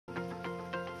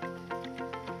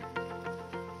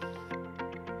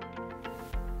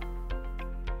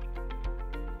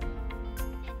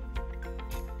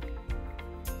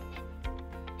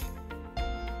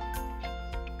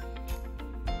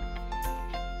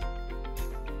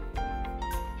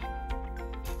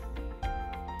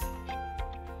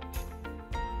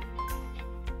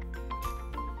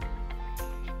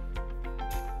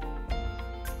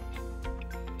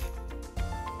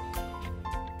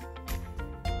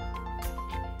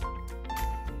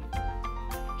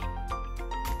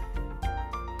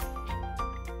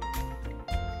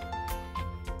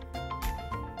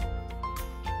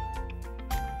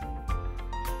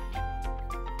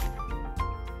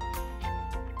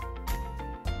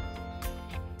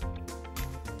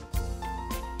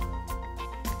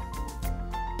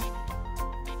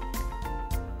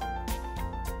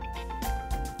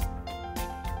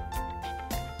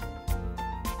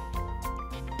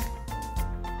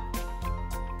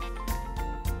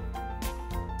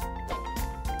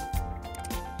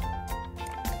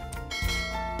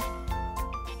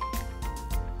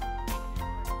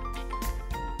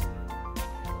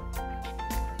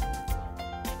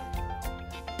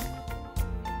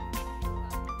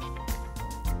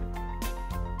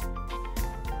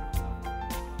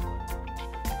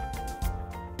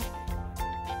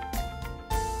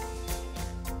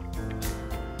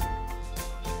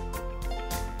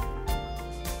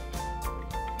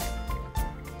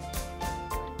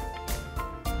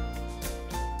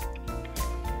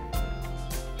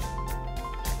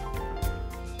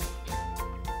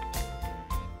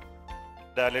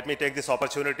let me take this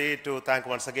opportunity to thank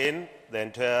once again the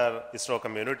entire ISRO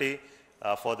community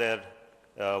for their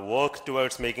work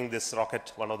towards making this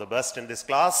rocket one of the best in this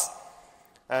class.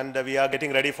 And we are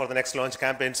getting ready for the next launch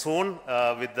campaign soon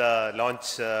with the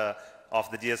launch of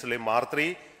the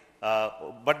LVM3.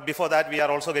 But before that, we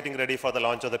are also getting ready for the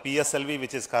launch of the PSLV,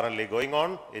 which is currently going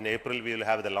on. In April, we will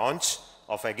have the launch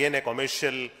of, again, a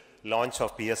commercial launch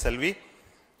of PSLV.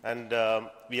 And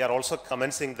we are also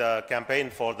commencing the campaign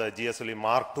for the GSLV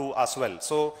Mark II as well.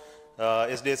 So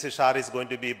SDSC SHAR is going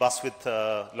to be buzzed with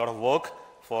a lot of work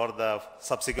for the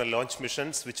subsequent launch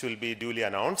missions, which will be duly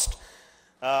announced.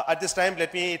 At this time,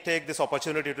 let me take this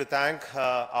opportunity to thank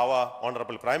our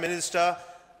Honorable Prime Minister,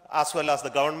 as well as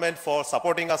the government, for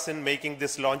supporting us in making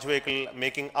this launch vehicle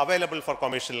available for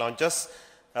commercial launches,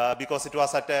 because it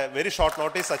was at a very short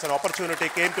notice. Such an opportunity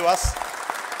came to us,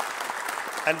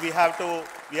 and we have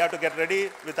to get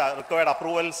ready with our required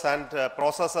approvals and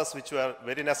processes which were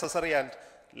very necessary. And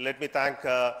let me thank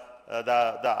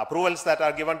the approvals that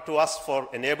are given to us for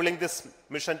enabling this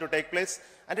mission to take place.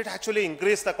 And it actually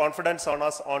increased the confidence on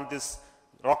us on this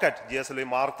rocket,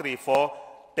 GSLV-3, for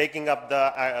taking up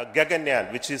the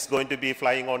Gaganyaan, which is going to be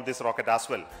flying on this rocket as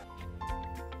well.